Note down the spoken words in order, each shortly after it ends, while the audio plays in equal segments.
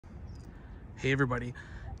Hey everybody,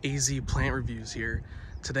 AZ Plant Reviews here.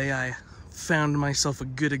 Today I found myself a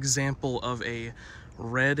good example of a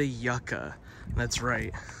red yucca. That's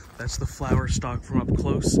right, that's the flower stalk from up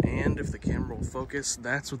close, and if the camera will focus,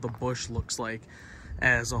 that's what the bush looks like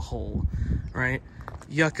as a whole, right?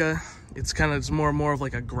 Yucca, it's more of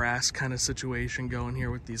like a grass kind of situation going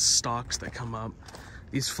here with these stalks that come up.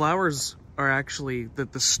 These flowers are actually,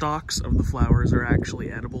 the stalks of the flowers are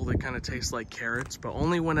actually edible. They kind of taste like carrots, but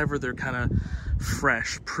only whenever they're kind of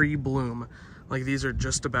fresh, pre-bloom. Like these are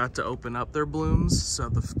just about to open up their blooms, so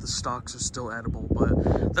the stalks are still edible,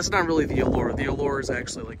 but that's not really the allure. The allure is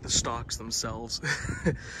actually like the stalks themselves.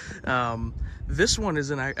 This one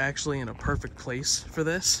isn't actually in a perfect place for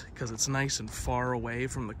this because it's nice and far away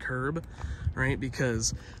from the curb, right?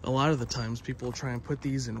 Because a lot of the times people try and put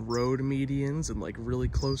these in road medians and like really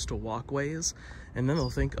close to walkways, and then they'll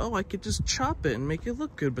think, oh, I could just chop it and make it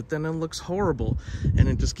look good, but then it looks horrible, and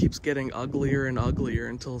it just keeps getting uglier and uglier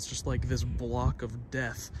until it's just like this block of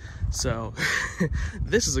death. So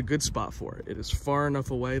this is a good spot for it. It is far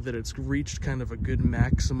enough away that it's reached kind of a good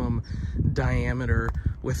maximum diameter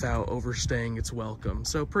without overstaying its welcome.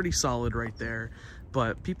 So pretty solid right there.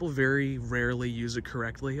 But people very rarely use it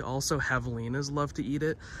correctly. Also, javelinas love to eat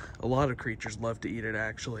it. A lot of creatures love to eat it,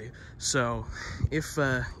 actually. So if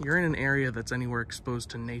you're in an area that's anywhere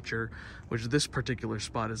exposed to nature, which this particular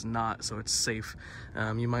spot is not, so it's safe,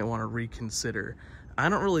 you might want to reconsider. I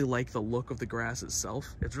don't really like the look of the grass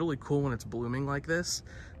itself. It's really cool when it's blooming like this,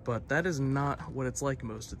 but that is not what it's like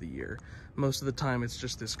most of the year. Most of the time, it's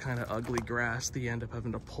just this kind of ugly grass that you end up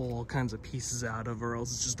having to pull all kinds of pieces out of, or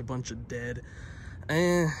else it's just a bunch of dead.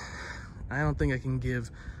 I don't think I can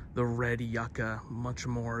give the red yucca much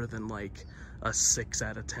more than like a 6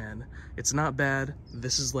 out of 10. It's not bad.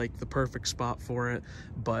 This is like the perfect spot for it,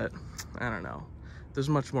 but I don't know. There's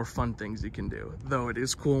much more fun things you can do, though it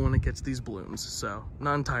is cool when it gets these blooms, so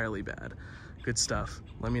not entirely bad. Good stuff.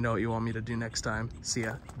 Let me know what you want me to do next time. See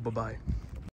ya. Bye-bye.